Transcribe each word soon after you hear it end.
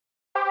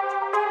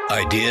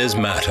Ideas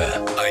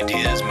matter.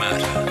 Ideas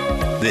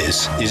matter.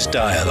 This is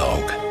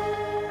Dialogue.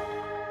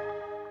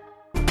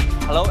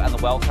 Hello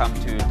and welcome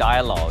to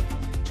Dialogue.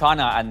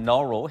 China and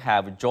Nauru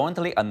have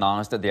jointly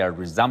announced their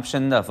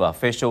resumption of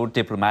official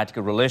diplomatic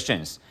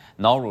relations.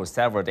 Nauru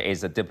severed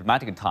its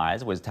diplomatic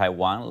ties with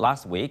Taiwan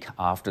last week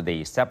after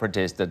the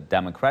separatist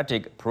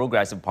Democratic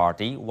Progressive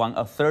Party won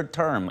a third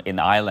term in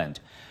the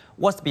island.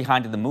 What's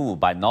behind the move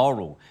by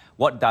Nauru?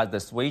 What does the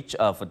switch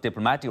of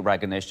diplomatic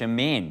recognition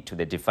mean to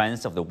the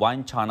defense of the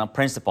One China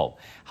principle?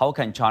 How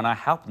can China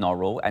help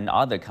Nauru and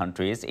other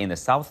countries in the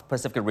South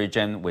Pacific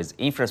region with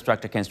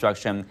infrastructure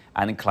construction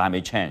and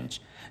climate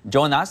change?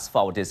 Join us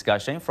for our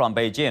discussion from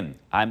Beijing.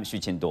 I'm Xu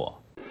Qinduo.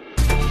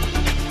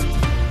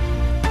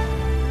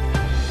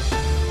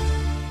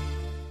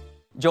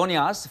 Joining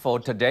us for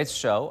today's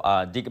show,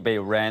 Digby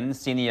Ren,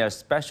 Senior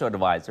Special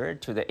Advisor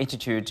to the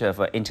Institute of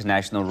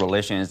International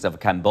Relations of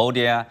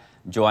Cambodia,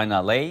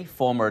 Joanna Lei,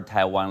 former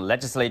Taiwan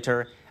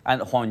legislator,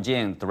 and Huang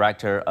Jing,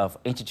 Director of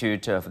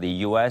Institute of the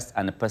U.S.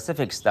 and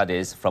Pacific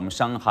Studies from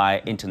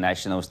Shanghai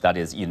International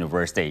Studies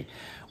University.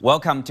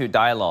 Welcome to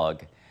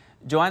Dialogue.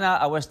 Joanna,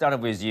 I will start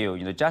with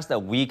you. Just a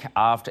week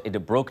after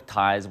it broke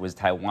ties with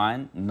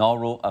Taiwan,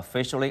 Nauru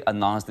officially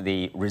announced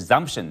the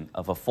resumption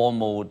of a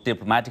formal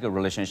diplomatic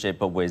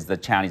relationship with the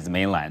Chinese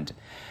mainland.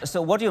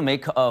 So what do you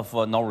make of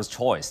Nauru's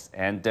choice?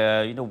 And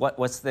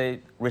what's the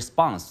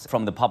response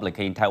from the public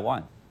in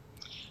Taiwan?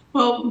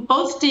 Well,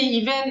 both the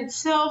event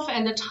itself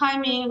and the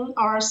timing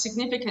are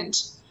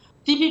significant.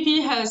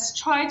 DPP has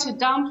tried to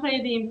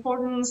downplay the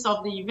importance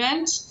of the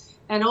event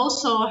and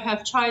also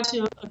have tried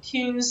to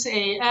accuse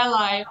an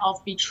ally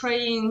of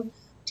betraying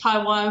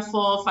Taiwan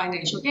for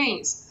financial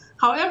gains.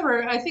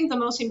 However, I think the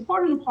most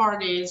important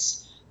part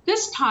is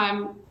this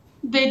time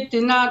they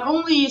did not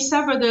only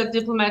sever the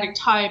diplomatic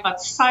tie, but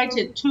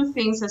cited two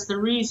things as the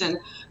reason.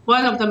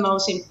 One of the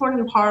most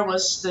important part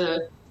was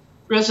the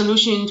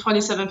resolution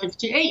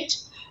 2758,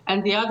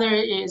 and the other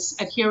is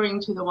adhering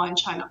to the One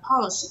China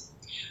policy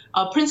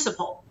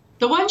principle.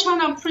 The One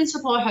China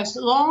principle has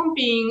long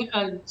been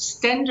a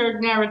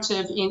standard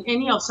narrative in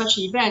any of such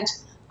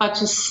events, but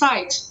to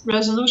cite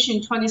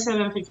Resolution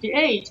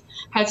 2758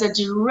 has a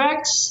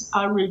direct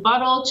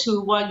rebuttal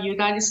to what the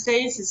United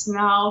States is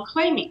now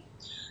claiming.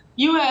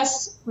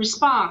 U.S.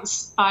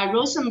 response by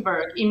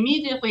Rosenberg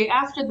immediately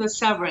after the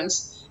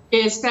severance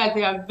is that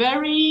they are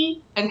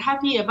very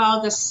unhappy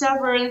about the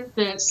citing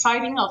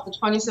of the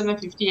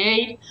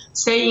 2758,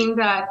 saying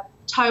that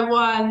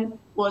Taiwan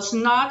was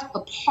not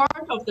a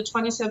part of the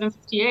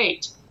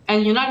 2758.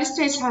 And the United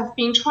States have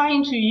been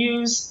trying to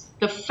use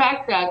the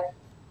fact that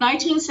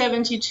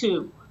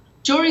 1972,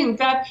 during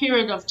that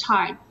period of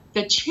time,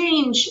 the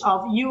change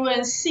of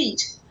UN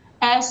seat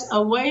as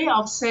a way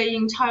of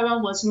saying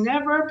Taiwan was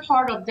never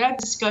part of that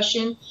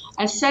discussion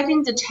and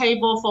setting the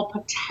table for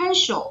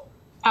potential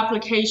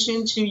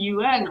application to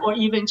UN or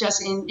even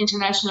just in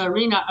international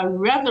arena, a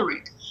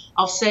rhetoric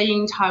of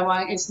saying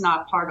Taiwan is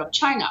not part of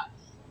China.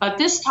 But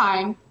this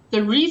time,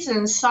 the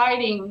reason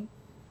citing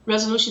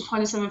Resolution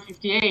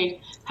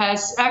 2758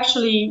 has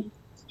actually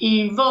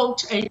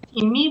evoked an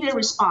immediate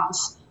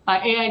response by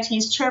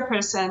AIT's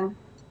chairperson,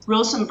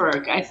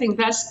 Rosenberg. I think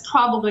that's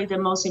probably the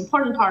most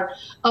important part.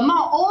 Among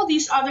all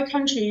these other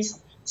countries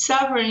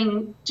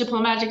severing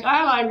diplomatic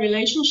ally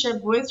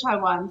relationship with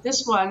Taiwan,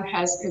 this one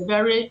has a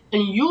very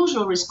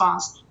unusual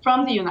response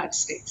from the United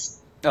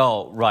States.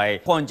 Oh,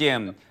 right. Huang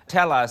Jing,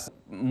 tell us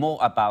more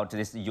about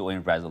this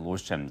UN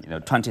resolution,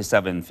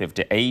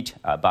 2758,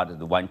 about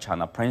the One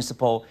China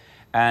principle.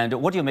 And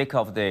what do you make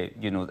of the,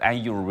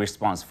 annual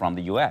response from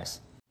the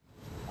U.S.?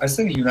 I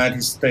think the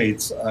United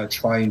States are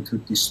trying to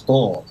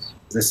distort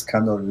this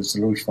kind of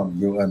resolution from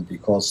the UN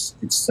because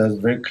it says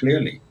very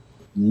clearly,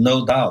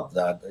 no doubt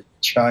that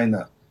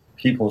China,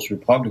 People's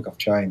Republic of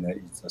China,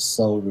 is the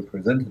sole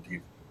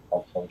representative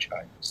of whole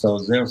China. So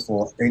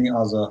therefore, any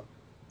other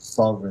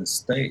sovereign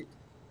state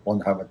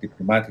want to have a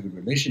diplomatic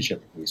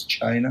relationship with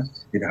China,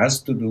 it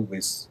has to do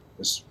with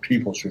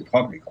People's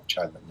Republic of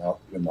China, not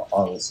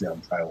obviously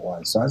on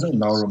Taiwan. So I think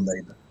Nauru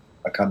made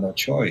a kind of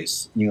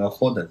choice in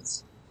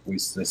accordance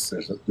with this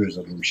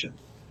resolution.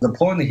 The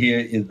point here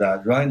is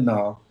that right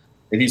now,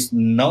 it is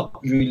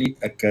not really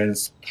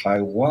against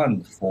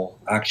Taiwan for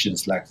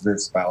actions like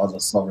this by other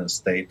sovereign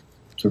states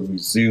to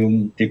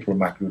resume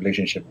diplomatic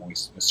relationship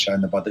with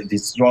China, but it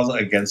is rather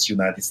against the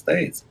United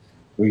States.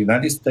 The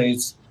United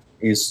States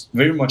is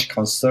very much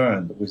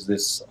concerned with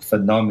this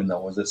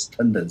phenomenon, with this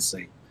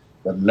tendency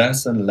that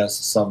less and less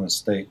sovereign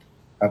states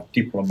have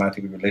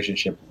diplomatic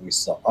relationship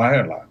with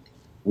Ireland,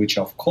 which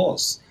of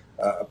course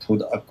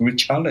put a great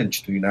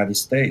challenge to the United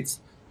States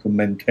to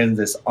maintain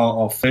this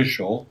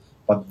unofficial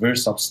but very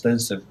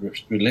substantive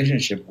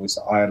relationship with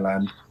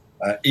Ireland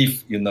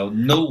if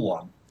no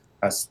one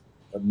has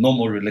a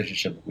normal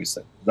relationship with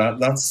it.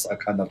 That's a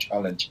kind of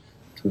challenge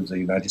to the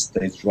United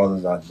States rather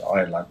than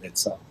Ireland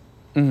itself.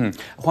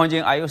 Huang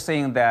Jing, are you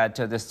saying that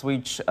the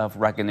switch of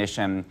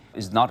recognition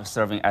is not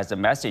serving as a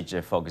message,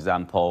 for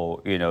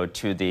example,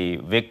 to the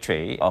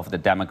victory of the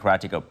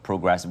Democratic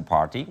Progressive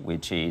Party,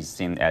 which is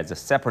seen as a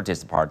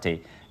separatist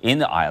party in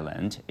the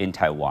island, in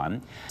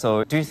Taiwan?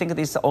 So do you think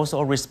this is also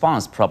a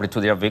response probably to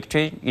their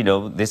victory?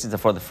 This is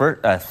for the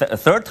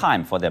third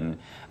time for them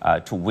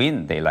to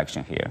win the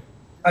election here.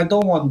 I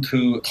don't want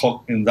to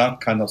talk in that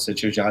kind of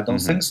situation. I don't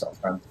think so,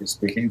 frankly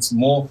speaking. It's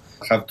more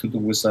have to do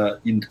with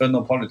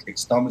internal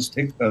politics,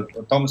 domestic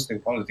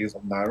politics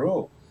of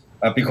Nauru,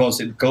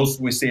 because it goes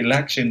with the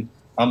election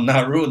on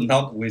Nauru,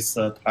 not with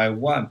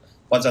Taiwan.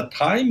 But the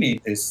timing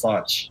is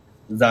such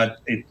that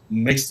it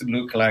makes it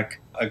look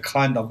like a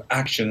kind of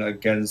action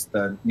against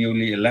the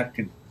newly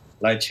elected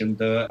Lai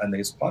Ching-te and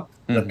his party.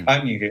 The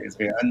timing here is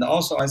here. And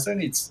also, I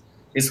think it's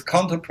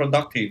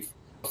counterproductive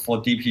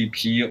for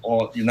DPP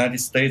or United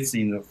States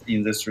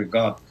in this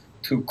regard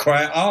to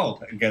cry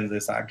out against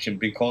this action,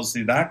 because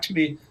it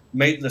actually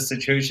made the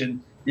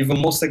situation even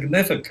more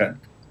significant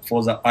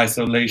for the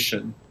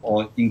isolation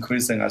or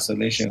increasing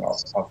isolation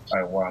of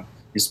Taiwan,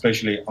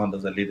 especially under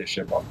the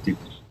leadership of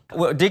DPP.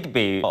 Well,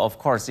 Digby, of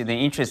course, it's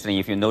interesting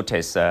if you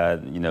notice,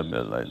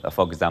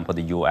 for example,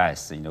 the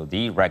U.S.,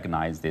 they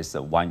recognize this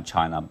one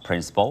China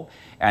principle,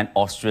 and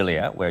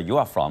Australia, where you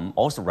are from,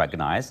 also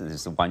recognize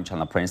this one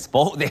China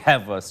principle. They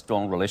have a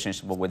strong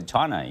relationship with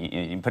China,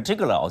 in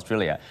particular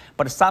Australia,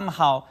 but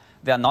somehow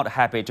they are not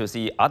happy to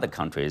see other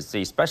countries,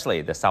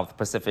 especially the South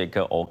Pacific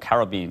or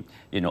Caribbean,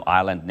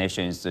 island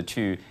nations,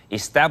 to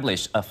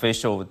establish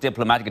official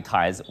diplomatic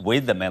ties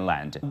with the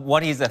mainland.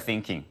 What is the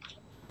thinking?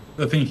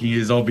 The thinking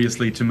is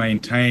obviously to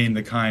maintain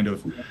the kind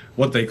of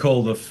what they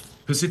call the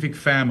Pacific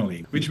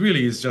family, which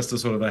really is just a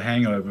sort of a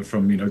hangover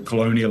from,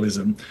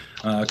 colonialism,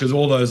 because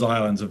all those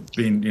islands have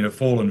been,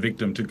 fallen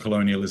victim to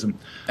colonialism.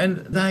 And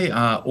they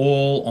are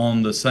all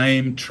on the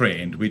same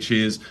trend, which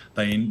is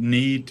they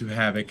need to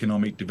have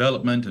economic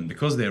development. And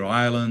because they're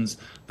islands,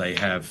 they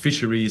have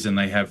fisheries and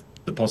they have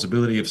the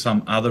possibility of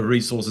some other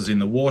resources in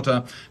the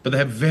water, but they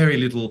have very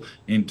little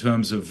in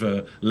terms of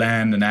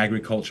land and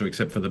agriculture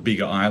except for the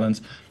bigger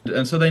islands.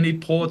 And so they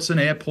need ports and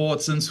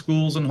airports and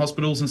schools and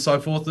hospitals and so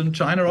forth, and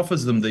China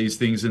offers them these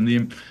things, and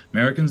the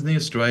Americans and the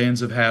Australians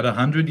have had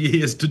 100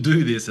 years to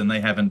do this and they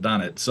haven't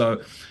done it.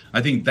 So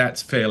I think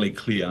that's fairly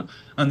clear.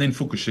 And then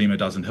Fukushima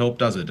doesn't help,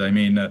 does it? I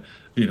mean,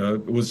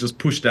 it was just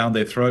pushed down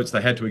their throats.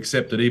 They had to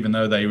accept it, even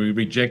though they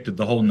rejected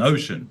the whole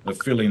notion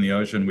of filling the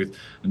ocean with,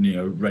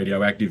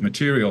 radioactive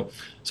material.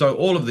 So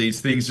all of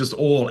these things just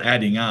all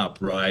adding up,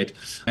 right?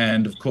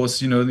 And of course,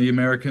 the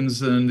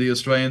Americans and the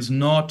Australians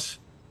not,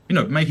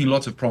 making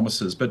lots of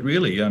promises, but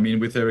really, I mean,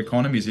 with their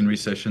economies in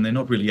recession, they're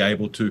not really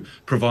able to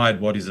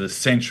provide what is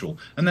essential,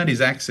 and that is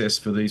access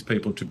for these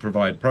people to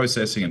provide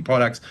processing and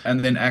products, and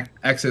then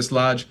access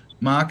large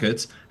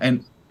markets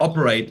and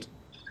operate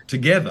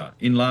together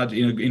in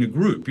a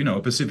group, a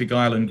Pacific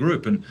Island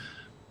group, and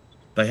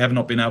they have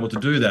not been able to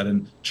do that.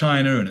 And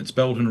China and its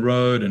Belt and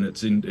Road and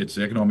its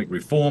economic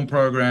reform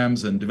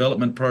programs and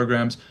development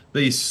programs,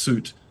 these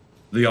suit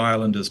the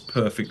islanders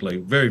perfectly,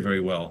 very,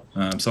 very well.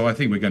 So I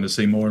think we're going to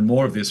see more and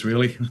more of this,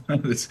 really.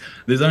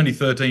 There's only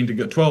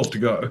 12 to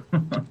go.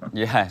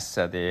 Yes,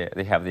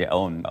 they have their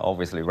own,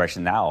 obviously,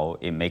 rationale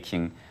in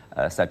making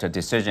such a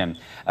decision.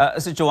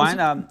 So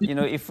Joanna,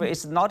 if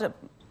it's not a...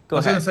 I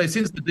was going to say,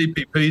 since the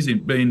DPP's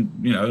been,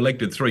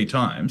 elected 3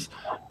 times,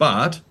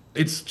 but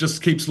it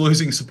just keeps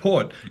losing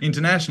support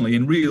internationally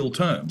in real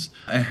terms.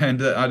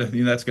 And I don't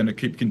think that's going to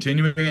keep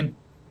continuing. And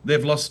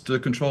they've lost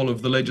control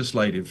of the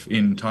legislative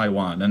in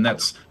Taiwan. And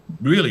that's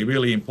really,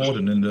 really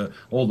important. And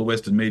all the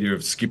Western media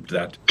have skipped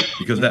that,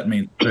 because that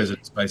means the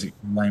president's basically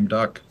lame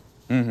duck.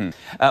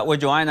 Well,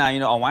 Joanna,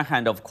 on one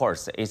hand, of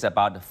course, it's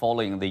about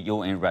following the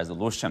UN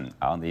resolution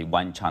on the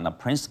One China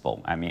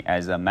principle. I mean,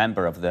 as a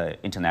member of the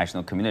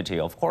international community,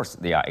 of course,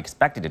 they are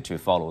expected to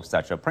follow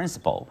such a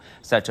principle,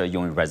 such a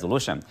UN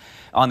resolution.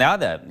 On the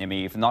other,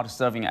 if not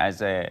serving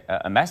as a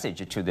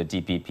message to the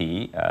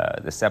DPP,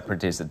 the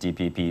separatist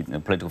DPP, the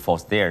political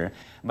force there,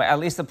 but at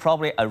least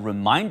probably a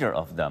reminder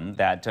of them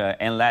that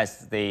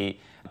unless they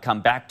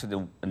come back to the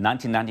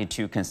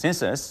 1992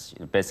 consensus,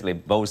 basically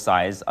both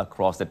sides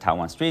across the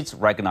Taiwan streets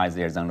recognize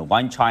there's only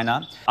one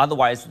China.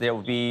 Otherwise, there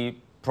will be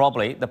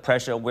probably the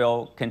pressure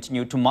will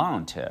continue to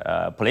mount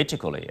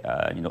politically,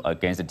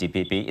 against the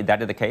DPP. Is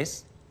that the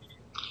case?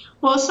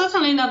 Well,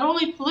 certainly not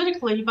only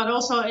politically, but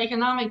also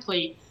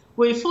economically.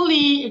 We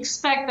fully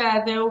expect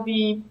that there will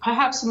be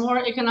perhaps more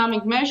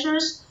economic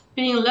measures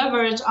being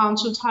leveraged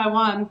onto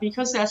Taiwan,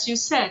 because as you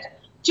said,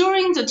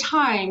 during the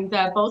time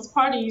that both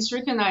parties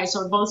recognize,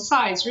 or both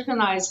sides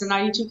recognize, the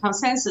 92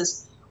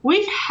 consensus,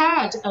 we've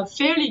had a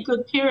fairly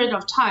good period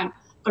of time,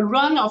 a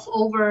run of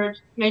over,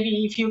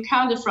 maybe if you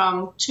count it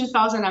from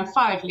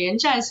 2005, Lian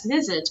Zhan's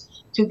visit,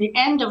 to the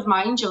end of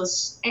Ma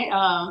Ying-jeou's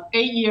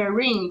 8-year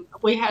reign,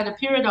 we had a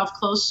period of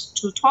close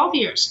to 12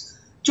 years,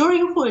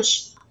 during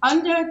which,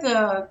 under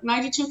the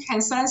 92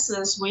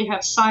 consensus, we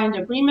have signed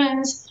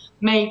agreements,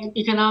 made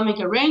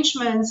economic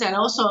arrangements, and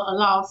also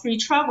allow free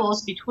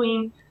travels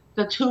between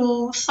the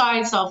two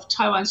sides of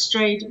Taiwan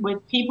Strait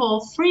with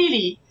people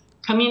freely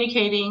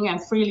communicating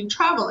and freely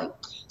traveling.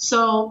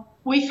 So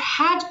we've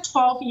had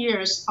 12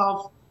 years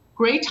of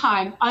great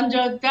time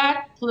under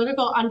that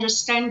political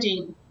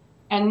understanding.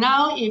 And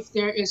now if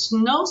there is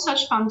no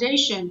such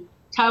foundation,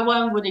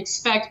 Taiwan would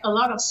expect a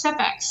lot of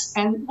setbacks.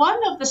 And one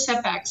of the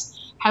setbacks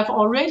have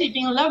already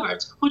been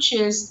levered, which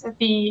is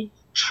the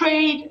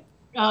trade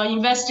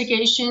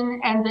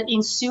investigation and the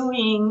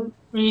ensuing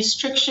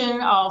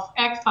restriction of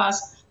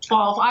ECFA's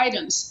 12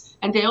 items.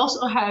 And they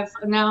also have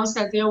announced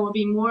that there will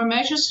be more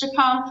measures to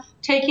come,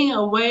 taking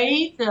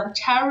away the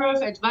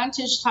tariff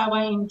advantage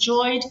Taiwan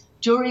enjoyed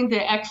during the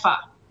ECFA.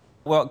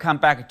 Well, come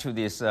back to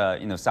this,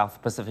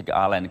 South Pacific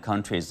Island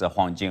countries,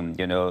 Huang Jing,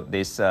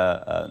 this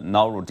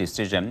Nauru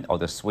decision or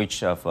the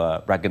switch of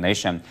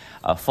recognition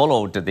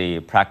followed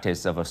the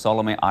practice of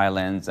Solomon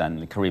Islands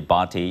and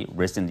Kiribati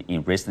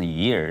in recent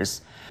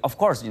years. Of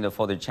course,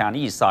 for the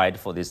Chinese side,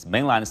 for this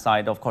mainland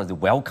side, of course, they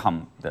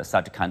welcome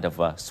such kind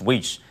of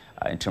switch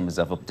in terms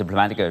of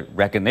diplomatic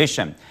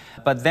recognition.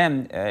 But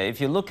then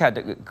if you look at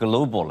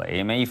globally,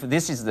 I mean, if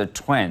this is the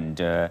trend,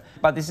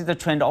 but this is the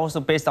trend also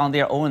based on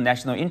their own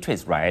national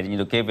interests, right?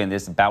 Given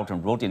this Belt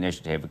and Road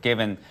Initiative,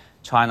 given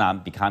China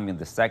becoming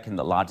the second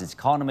largest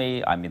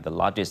economy, I mean, the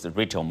largest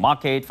retail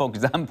market, for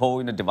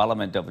example, in the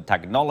development of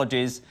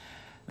technologies,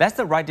 that's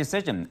the right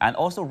decision and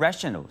also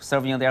rational,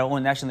 serving their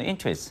own national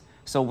interests.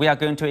 So we are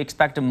going to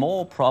expect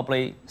more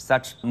probably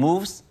such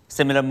moves,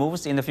 similar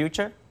moves in the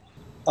future?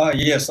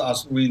 Yes,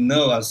 as we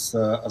know, as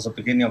the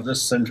beginning of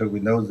this century, we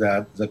know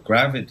that the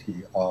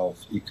gravity of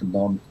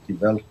economic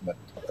development,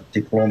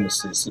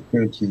 diplomacy,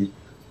 security,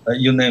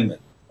 you name it,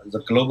 the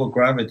global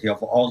gravity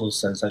of all those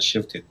things has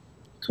shifted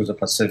to the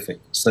Pacific,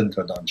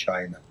 centered on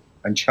China.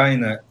 And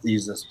China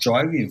is a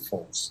driving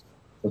force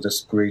for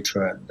this great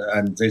trend,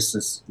 and this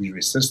is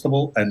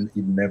irresistible and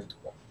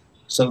inevitable.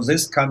 So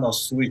this kind of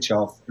switch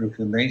of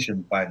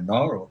recognition by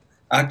Nauru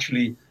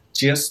actually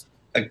just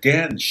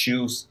again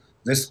shows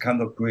this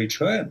kind of great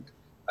trend,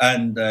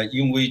 and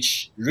in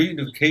which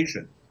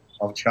reunification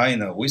of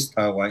China with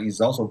Taiwan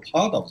is also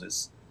part of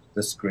this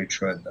great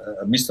trend.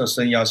 Mr.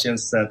 Sun Yat-sen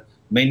said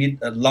many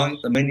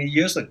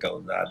years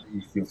ago that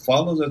if you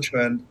follow the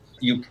trend,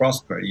 you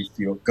prosper. If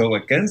you go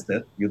against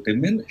it, you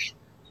diminish.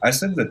 I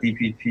think the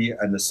DPP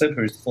and the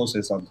separatist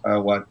forces on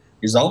Taiwan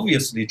is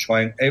obviously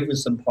trying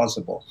everything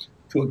possible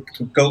to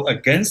go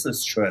against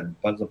this trend,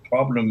 but the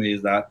problem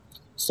is that,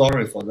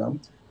 sorry for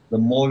them, the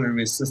more they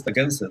resist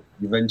against it,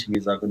 eventually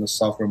they're going to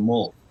suffer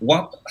more.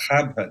 What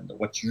happened,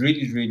 what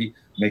really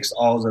makes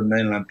all the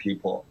mainland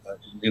people,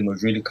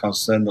 really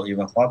concerned or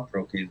even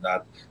heartbroken, is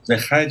that they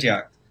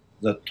hijacked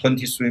the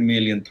 23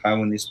 million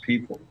Taiwanese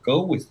people,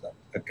 go with them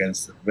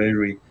against a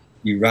very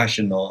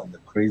irrational and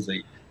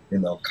crazy,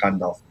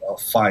 kind of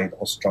fight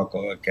or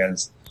struggle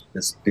against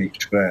this big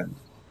trend.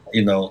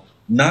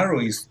 Nauru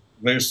is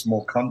a very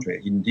small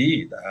country,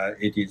 indeed,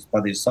 it is,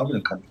 but it's a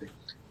sovereign country.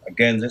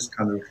 Again, this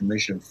kind of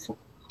recognition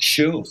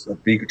shows a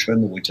big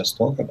trend we just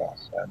talked about,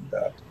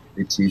 and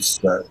it is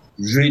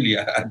really,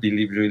 I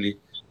believe, really,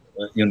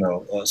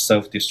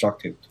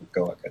 self-destructive to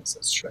go against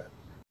this trend.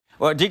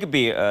 Well,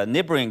 Digby, a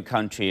neighboring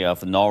country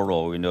of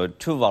Nauru,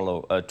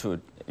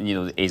 Tuvalu,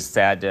 is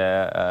said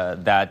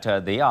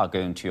that they are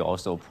going to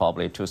also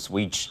probably to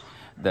switch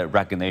the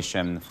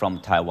recognition from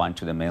Taiwan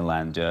to the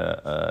mainland, in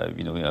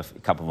a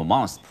couple of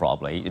months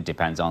probably. It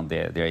depends on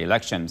their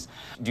elections.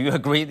 Do you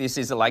agree this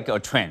is like a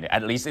trend?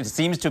 At least it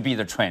seems to be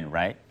the trend,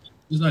 right?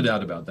 There's no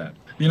doubt about that.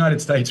 The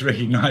United States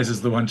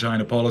recognizes the One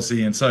China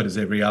policy, and so does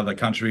every other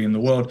country in the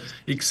world,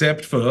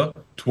 except for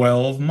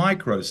 12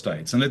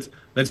 microstates. And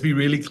let's be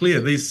really clear,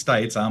 these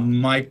states are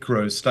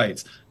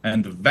microstates,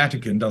 and the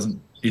Vatican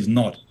is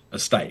not a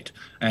state,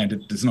 and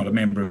it is not a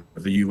member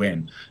of the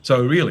UN.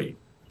 So really,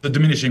 the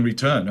diminishing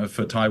return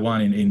for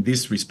Taiwan in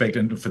this respect,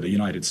 and for the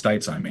United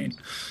States, I mean.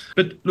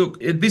 But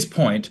look, at this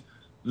point,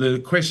 the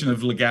question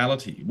of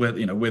legality,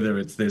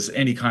 whether there's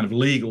any kind of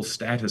legal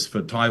status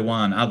for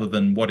Taiwan other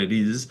than what it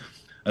is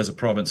as a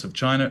province of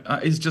China,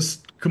 is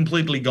just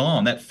completely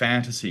gone. That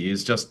fantasy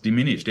is just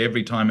diminished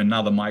every time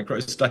another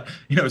microstate,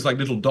 it's like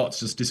little dots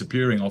just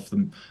disappearing off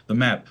the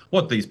map.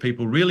 What these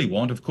people really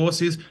want, of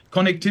course, is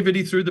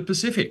connectivity through the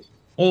Pacific.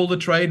 All the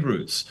trade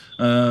routes,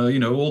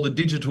 all the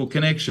digital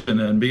connection,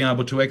 and being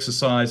able to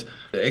exercise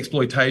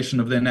exploitation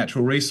of their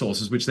natural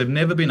resources, which they've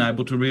never been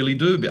able to really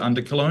do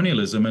under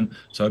colonialism. And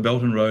so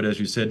Belt and Road, as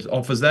you said,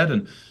 offers that.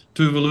 And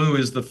Tuvalu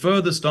is the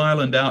furthest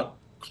island out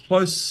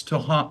close to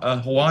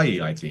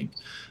Hawaii, I think.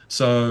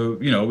 So,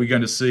 we're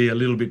going to see a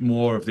little bit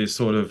more of this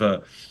sort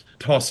of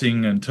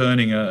tossing and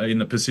turning in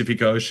the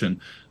Pacific Ocean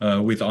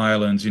with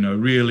islands,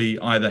 really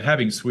either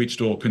having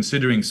switched or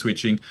considering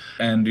switching,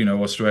 and,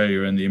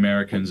 Australia and the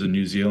Americans and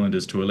New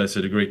Zealanders to a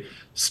lesser degree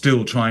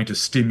still trying to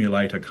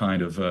stimulate a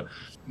kind of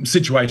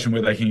situation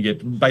where they can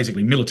get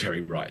basically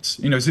military rights.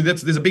 So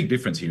there's a big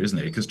difference here, isn't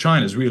there? Because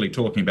China's really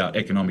talking about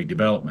economic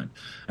development,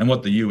 and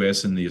what the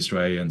US and the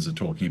Australians are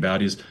talking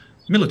about is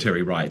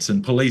military rights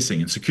and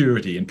policing and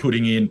security and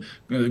putting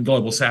in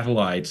global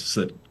satellites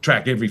that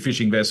track every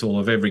fishing vessel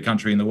of every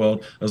country in the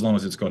world as long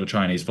as it's got a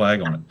Chinese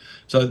flag on it.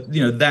 So,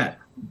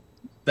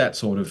 that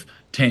sort of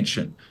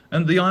tension.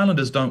 And the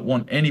islanders don't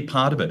want any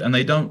part of it, and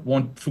they don't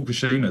want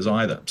Fukushima's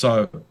either.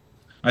 So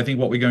I think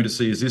what we're going to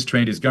see is this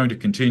trend is going to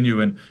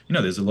continue, and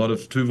there's a lot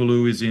of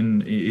Tuvalu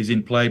is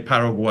in play,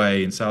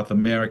 Paraguay in South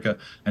America,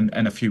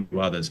 and a few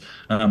others.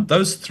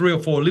 Those 3 or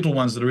 4 little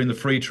ones that are in the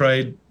Free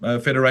Trade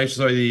Federation,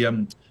 so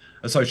the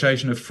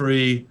Association of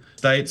Free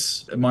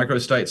States,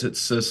 microstates,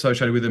 it's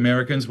associated with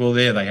Americans. Well,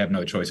 there they have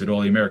no choice at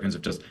all. The Americans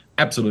have just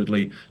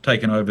absolutely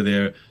taken over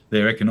their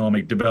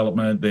economic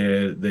development,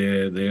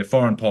 their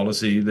foreign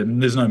policy.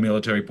 There's no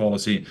military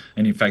policy,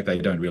 and in fact, they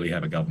don't really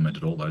have a government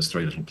at all, those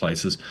 3 little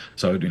places.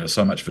 So,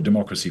 so much for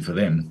democracy for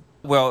them.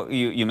 Well,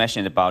 you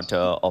mentioned about,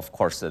 of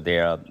course,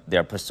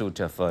 their pursuit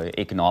of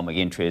economic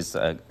interests,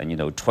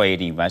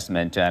 trade,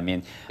 investment. I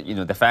mean,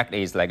 the fact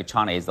is, like,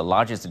 China is the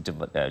largest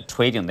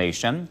trading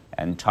nation,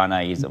 and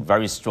China is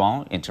very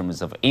strong in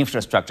terms of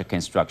infrastructure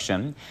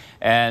construction,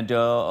 and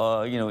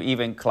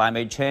even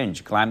climate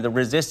change, climate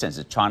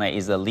resistance. China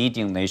is a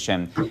leading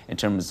nation in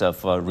terms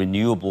of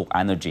renewable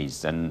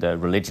energies and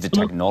related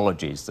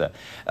technologies.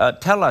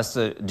 Tell us,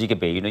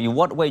 Digby, in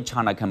what way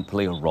China can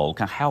play a role,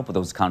 can help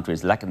those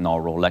countries like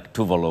Nauru, like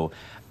Tuvalu,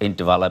 in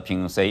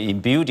developing, say, in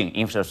building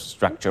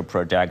infrastructure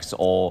projects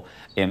or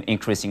in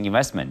increasing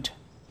investment?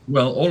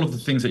 Well, all of the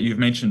things that you've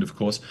mentioned, of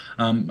course,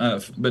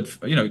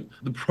 but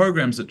the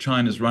programs that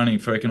China's running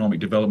for economic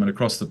development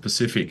across the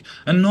Pacific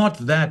are not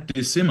that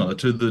dissimilar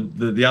to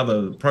the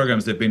other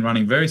programs they've been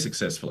running very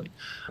successfully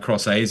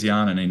across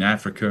ASEAN and in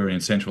Africa and in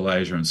Central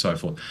Asia and so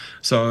forth.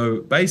 So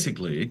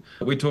basically,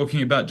 we're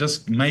talking about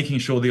just making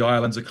sure the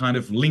islands are kind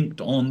of linked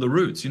on the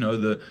routes,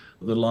 the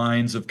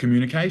lines of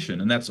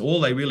communication, and that's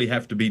all they really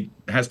has to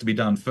be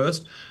done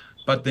first.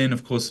 But then,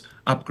 of course,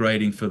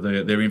 upgrading for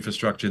their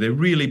infrastructure, their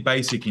really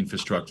basic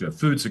infrastructure,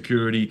 food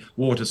security,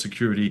 water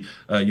security,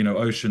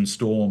 ocean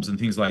storms and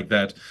things like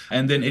that,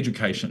 and then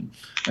education.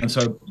 And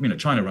so,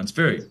 China runs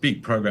very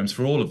big programs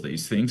for all of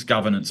these things,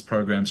 governance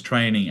programs,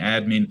 training,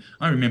 admin.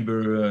 I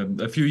remember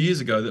a few years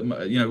ago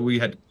that, we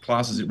had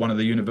classes at one of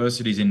the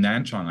universities in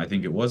Nanchang, I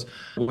think it was,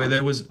 where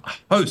there was a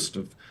host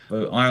of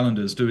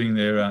islanders doing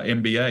their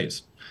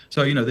MBAs.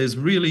 So, there's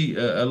really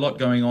a lot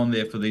going on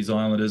there for these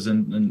islanders,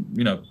 and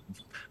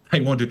they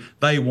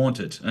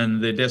want it,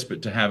 and they're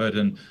desperate to have it,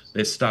 and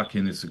they're stuck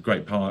in this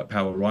great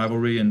power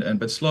rivalry,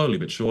 but slowly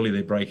but surely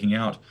they're breaking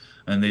out,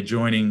 and they're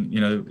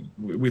joining,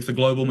 with the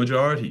global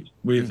majority,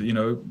 with,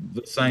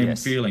 the same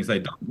feelings. They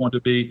don't want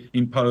to be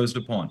imposed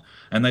upon,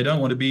 and they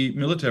don't want to be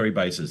military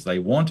bases. They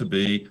want to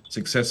be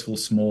successful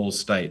small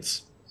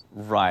states.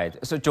 Right.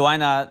 So,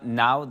 Joanna,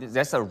 now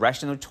that's a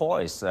rational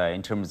choice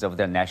in terms of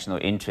their national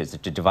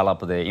interest to develop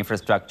their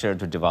infrastructure,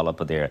 to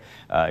develop their,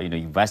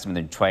 investment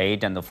and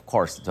trade, and of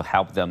course to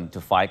help them to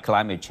fight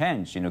climate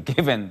change.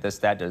 Given the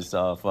status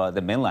of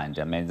the mainland,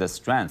 I mean, the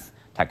strength,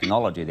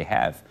 technology they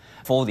have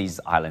for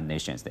these island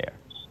nations there.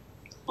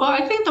 Well,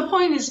 I think the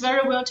point is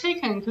very well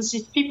taken, because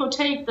if people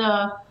take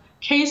the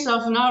case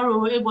of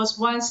Nauru, it was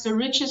once the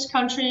richest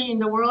country in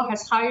the world,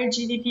 has higher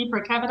GDP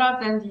per capita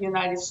than the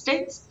United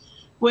States,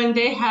 when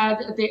they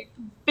had the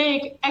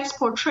big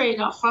export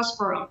trade of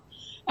phosphorus.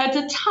 At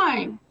the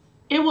time,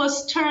 it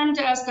was termed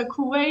as the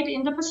Kuwait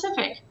in the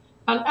Pacific.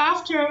 But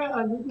after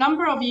a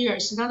number of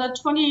years, another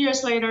 20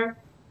 years later,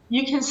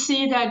 you can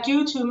see that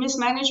due to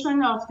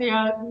mismanagement of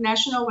their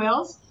national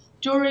wealth,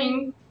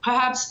 during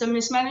perhaps the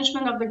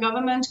mismanagement of the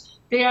government,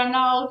 they are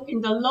now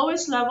in the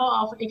lowest level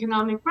of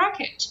economic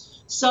bracket.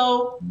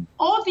 So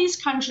all these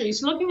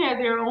countries, looking at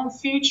their own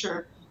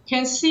future,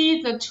 can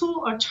see the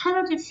 2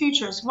 alternative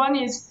futures. One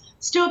is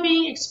still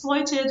being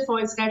exploited for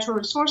its natural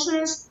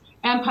resources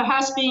and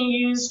perhaps being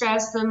used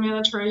as the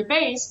military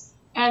base.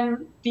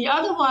 And the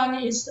other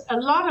one is a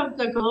lot of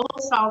the global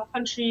South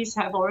countries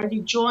have already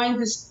joined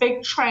this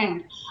big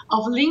trend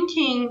of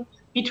linking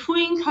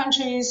between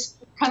countries,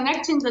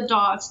 connecting the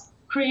dots,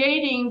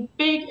 creating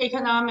big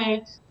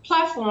economic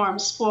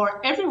platforms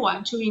for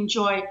everyone to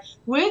enjoy,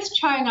 with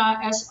China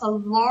as a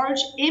large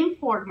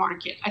import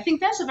market. I think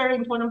that's a very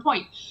important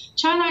point.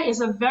 China is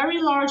a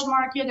very large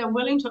market and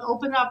willing to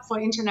open up for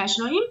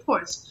international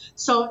imports.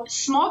 So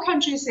small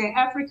countries in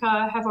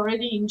Africa have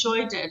already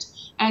enjoyed it,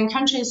 and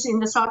countries in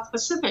the South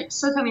Pacific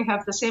certainly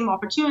have the same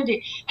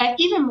opportunity. And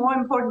even more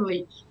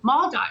importantly,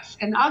 Maldives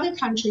and other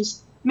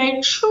countries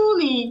may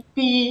truly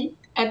be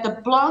at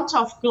the blunt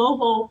of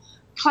global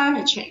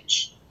climate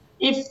change.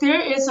 If there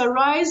is a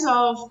rise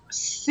of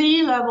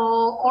sea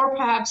level or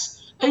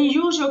perhaps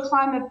unusual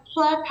climate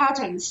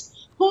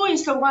patterns, who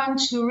is the one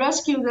to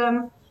rescue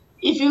them?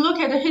 If you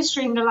look at the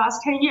history in the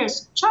last 10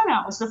 years,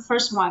 China was the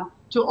first one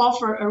to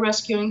offer a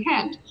rescuing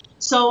hand.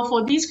 So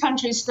for these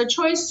countries, the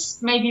choice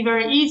may be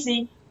very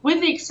easy,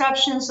 with the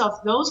exceptions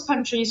of those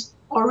countries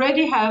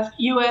already have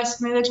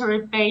U.S.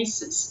 military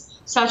bases,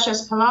 such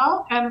as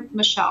Palau and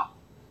Marshall.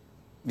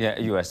 Yeah,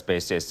 U.S.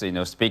 bases.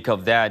 Speak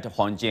of that,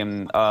 Huang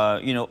Jin.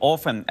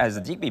 Often, as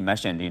Digby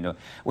mentioned,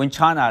 when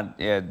China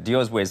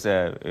deals with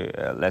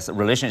let's say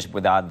relationship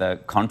with other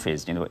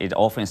countries, it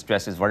often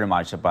stresses very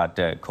much about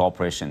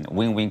cooperation,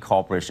 win-win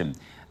cooperation,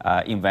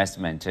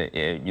 investment,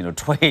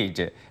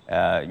 trade,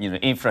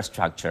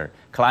 infrastructure,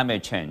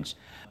 climate change.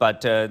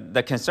 But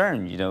the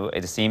concern,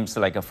 it seems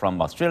like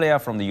from Australia,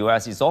 from the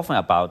U.S., is often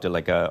about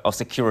of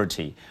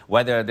security.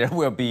 Whether there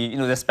will be,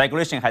 the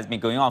speculation has been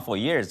going on for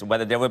years,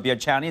 whether there will be a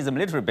Chinese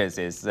military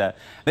base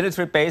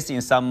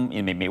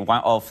in maybe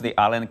one of the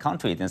island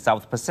countries in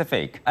South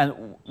Pacific.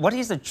 And what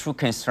is the true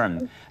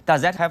concern?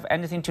 Does that have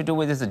anything to do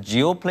with this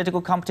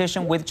geopolitical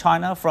competition with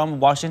China from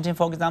Washington,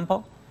 for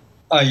example?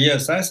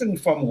 Yes, I think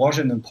from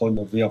Washington point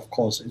of view, of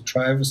course, it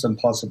tries everything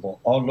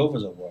possible all over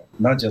the world,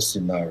 not just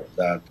in Nauru,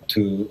 that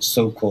to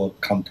so-called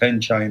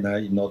contain China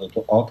in order to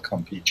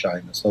outcompete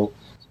China. So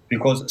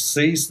because it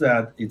sees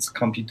that its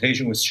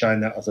competition with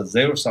China as a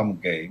zero-sum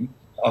game,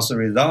 as a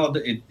result,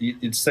 it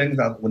thinks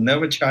that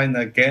whenever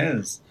China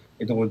gains,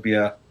 it will be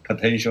a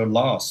potential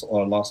loss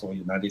or loss of the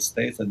United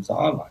States and its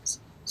allies.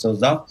 So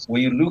that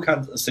when you look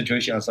at the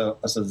situation as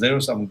a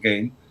zero-sum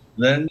game,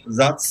 then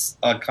that's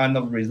a kind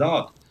of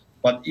result.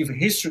 But if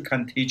history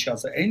can teach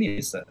us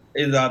anything,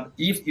 is that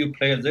if you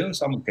play a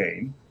zero-sum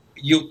game,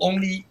 you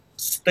only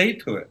stay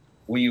to it.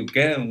 When you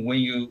gain, when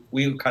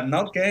you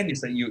cannot gain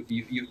anything,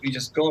 you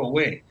just go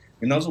away.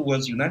 In other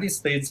words, the United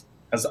States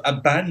has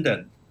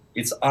abandoned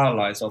its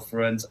allies or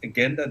friends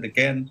again and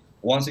again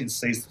once it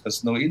says it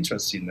has no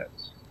interest in it.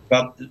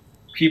 But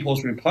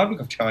People's Republic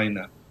of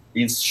China,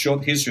 in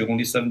short history,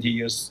 only 70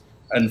 years,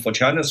 and for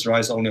China's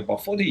rise, only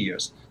about 40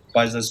 years.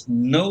 But there's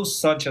no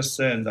such a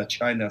sense that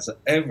China has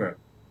ever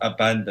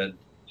abandoned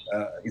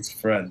its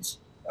friends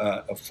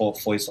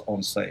for its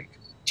own sake.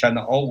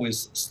 China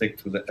always stick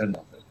to the end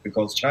of it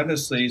because China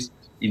says,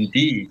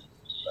 indeed,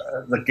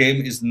 the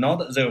game is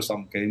not a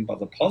zero-sum game,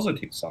 but a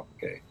positive-sum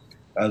game.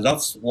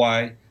 That's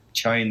why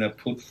China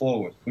push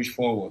forward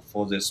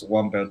for this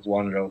One Belt,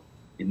 One Road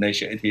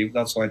initiative.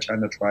 That's why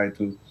China tried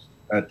to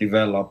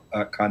develop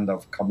a kind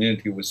of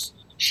community with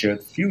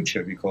shared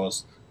future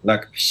because,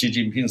 like Xi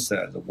Jinping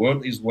said, the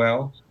world is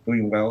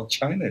doing well,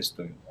 China is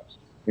doing well.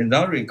 In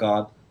that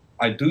regard,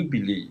 I do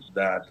believe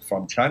that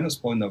from China's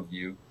point of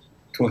view,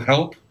 to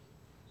help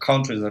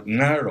countries that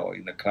narrow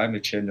in the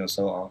climate change and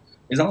so on,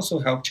 is also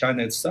help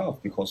China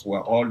itself because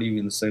we're all living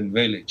in the same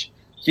village.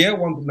 Here I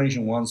want to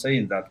mention one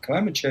thing, that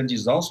climate change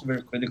is also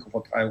very critical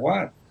for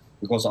Taiwan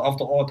because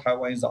after all,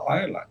 Taiwan is an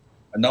island.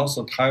 And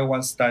also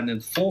Taiwan stands in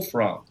the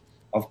forefront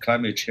of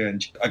climate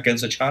change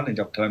against the challenge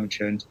of climate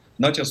change,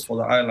 not just for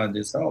the island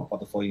itself,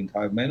 but for the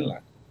entire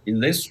mainland.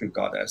 In this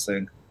regard, I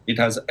think it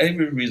has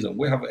every reason.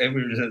 We have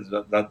every reason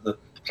that the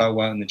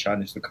Taiwan and the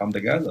Chinese to come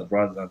together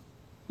rather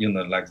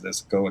than, like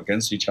this, go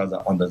against each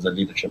other under the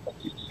leadership of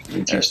people,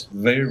 which is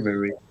very,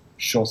 very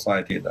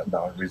short-sighted and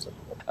unreasonable.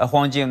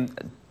 Huang Jin,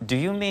 do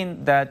you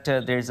mean that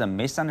there's a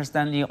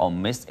misunderstanding or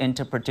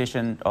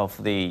misinterpretation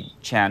of the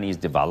Chinese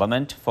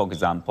development? For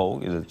example,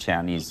 the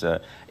Chinese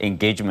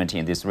engagement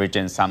in this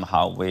region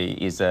somehow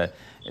is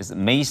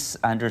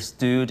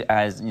misunderstood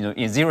as,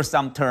 in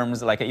zero-sum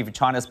terms, like if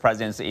China's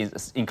presence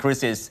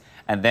increases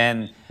and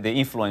then the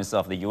influence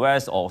of the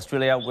U.S. or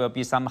Australia will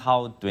be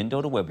somehow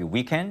dwindled, will be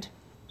weakened?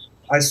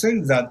 I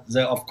think that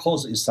there, of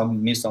course, is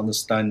some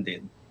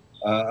misunderstanding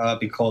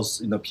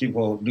because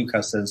people look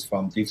at things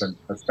from different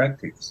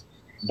perspectives.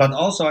 But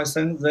also, I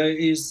think there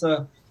is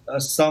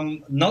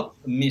some not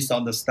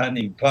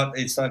misunderstanding, but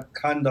it's a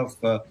kind of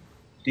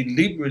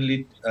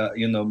deliberately,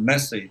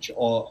 message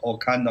or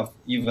kind of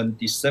even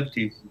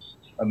deceptive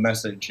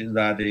message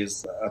that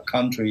is a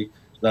country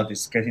that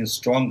is getting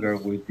stronger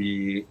will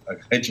be a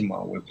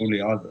hegemon, will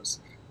bully others.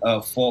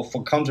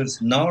 For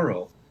countries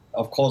Nauru,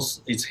 of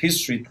course, its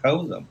history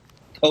told them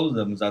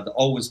that they've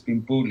always been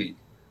bullied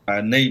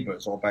by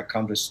neighbors or by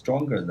countries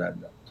stronger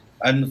than them.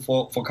 And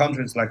for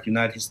countries like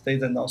United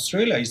States and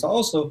Australia, it's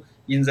also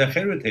in their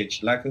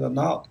heritage, like it or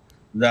not,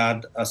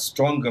 that a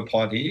stronger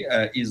party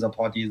is a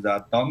party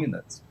that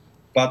dominates.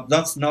 But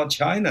that's not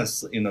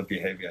China's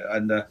behavior.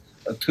 And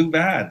too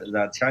bad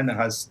that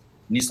China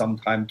needs some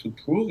time to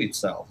prove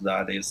itself.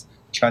 That is,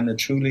 China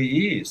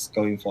truly is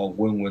going for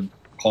win-win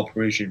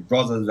cooperation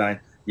rather than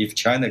if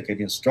China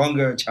getting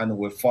stronger, China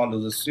will follow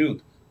the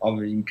suit of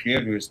the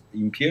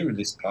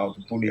imperialist power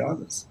to bully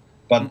others.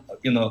 But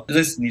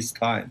this needs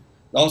time.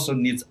 It also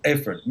needs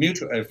effort,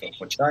 mutual effort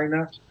for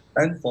China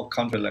and for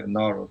countries like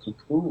Nauru to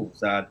prove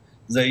that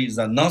there is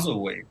another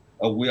way,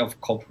 a way of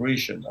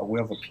cooperation, a way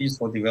of a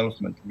peaceful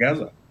development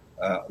together,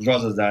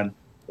 rather than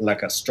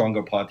like a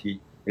stronger party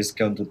is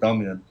going to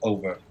dominate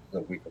over the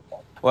weaker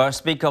party. Well,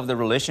 speak of the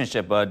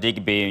relationship,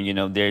 Digby,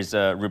 there's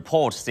a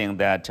report saying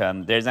that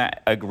there's an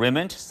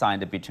agreement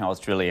signed between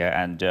Australia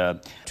and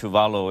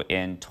Tuvalu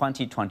in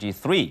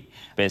 2023.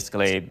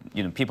 Basically,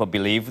 people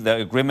believe the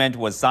agreement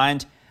was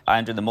signed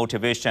under the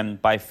motivation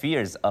by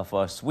fears of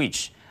a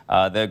switch.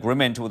 The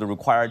agreement would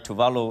require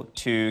Tuvalu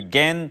to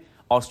gain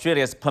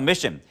Australia's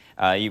permission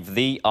if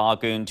they are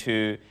going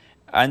to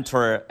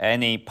enter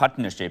any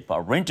partnership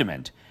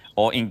arrangement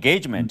or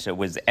engagement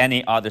with any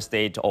other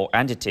state or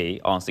entity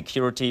on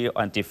security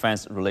and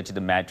defense-related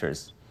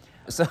matters.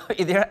 So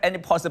is there any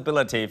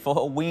possibility for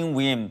a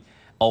win-win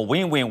or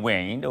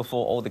win-win-win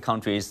for all the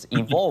countries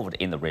involved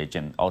in the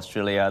region,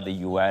 Australia, the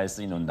US,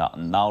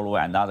 Nauru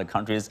and other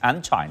countries,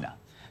 and China,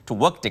 to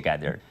work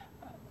together?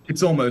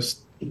 It's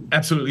almost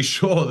absolutely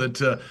sure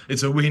that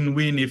it's a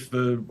win-win if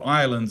the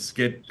islands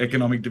get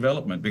economic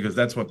development, because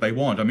that's what they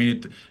want. I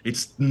mean,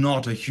 it's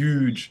not a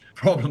huge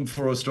problem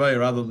for Australia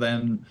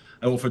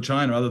or for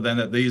China, other than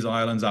that these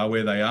islands are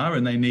where they are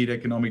and they need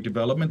economic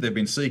development. They've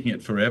been seeking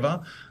it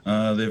forever.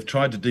 They've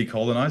tried to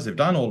decolonize.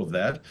 They've done all of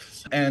that.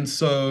 And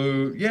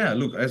so, yeah,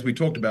 look, as we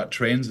talked about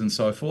trends and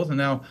so forth, and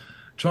now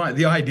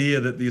the idea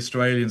that the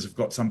Australians have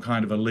got some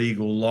kind of a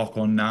legal lock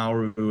on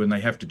Nauru and they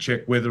have to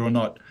check whether or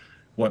not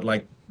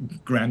like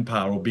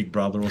grandpa or big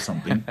brother or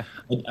something.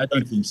 I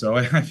don't think so.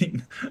 I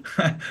think,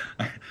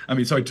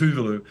 sorry,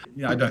 Tuvalu.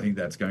 I don't think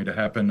that's going to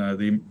happen.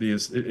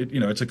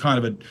 It's a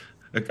kind of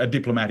a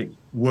diplomatic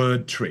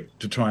word trick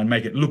to try and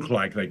make it look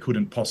like they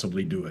couldn't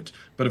possibly do it.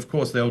 But of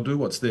course, they'll do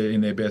what's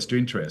in their best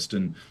interest.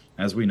 And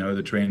as we know,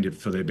 the trend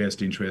for their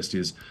best interest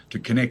is to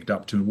connect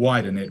up to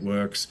wider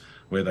networks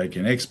where they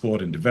can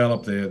export and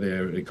develop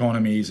their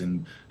economies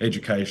and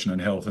education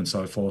and health and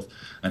so forth,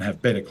 and have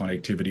better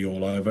connectivity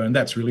all over. And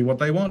that's really what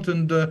they want,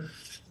 and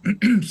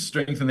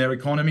strengthen their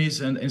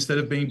economies, and instead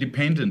of being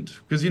dependent,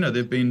 because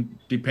they've been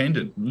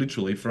dependent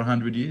literally for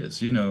 100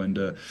 years.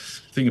 And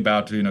thing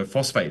about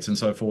phosphates and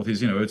so forth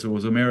is it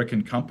was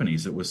American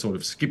companies that were sort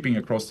of skipping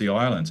across the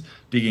islands,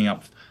 digging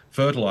up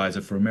fertilizer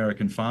for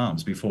American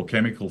farms before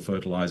chemical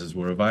fertilizers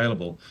were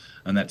available,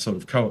 and that sort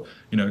of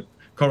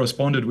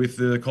corresponded with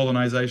the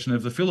colonization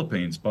of the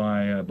Philippines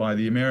by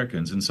the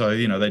Americans. And so,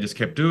 they just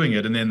kept doing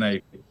it, and then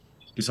they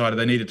decided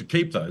they needed to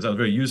keep those. They were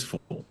very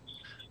useful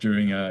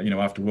during,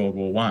 after World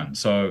War I.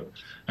 So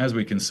as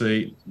we can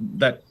see,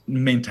 that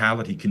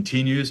mentality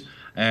continues,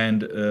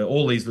 and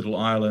all these little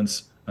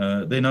islands,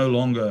 they're no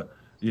longer,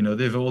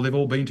 they've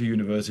all been to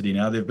university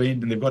now.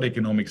 They've got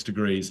economics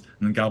degrees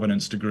and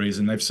governance degrees,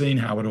 and they've seen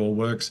how it all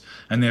works,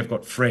 and they've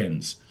got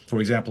friends,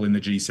 for example, in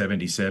the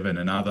G77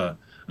 and other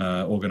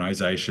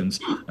organizations,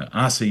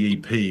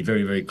 RCEP,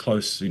 very, very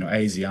close,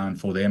 ASEAN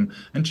for them,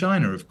 and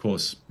China, of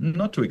course,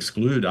 not to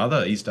exclude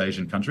other East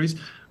Asian countries,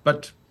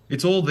 but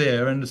it's all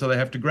there, and so they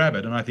have to grab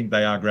it, and I think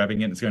they are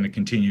grabbing it, and it's going to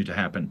continue to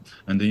happen.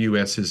 And the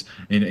US is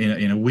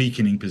in a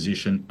weakening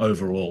position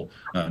overall,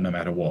 no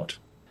matter what.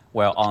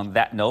 Well, on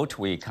that note,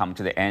 we come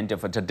to the end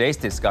of today's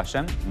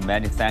discussion.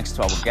 Many thanks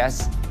to our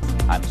guests.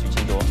 I'm Xu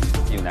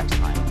Qingduo. See you next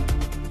time.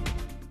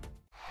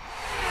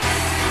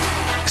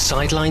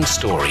 Sideline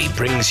Story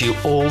brings you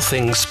all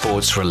things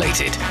sports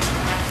related.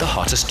 The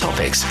hottest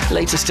topics,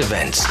 latest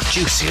events,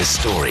 juiciest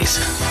stories,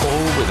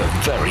 all with a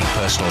very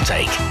personal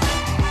take.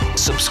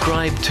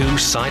 Subscribe to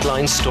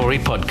Sideline Story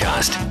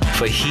Podcast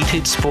for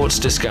heated sports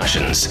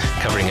discussions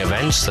covering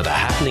events that are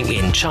happening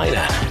in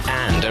China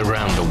and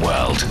around the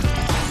world.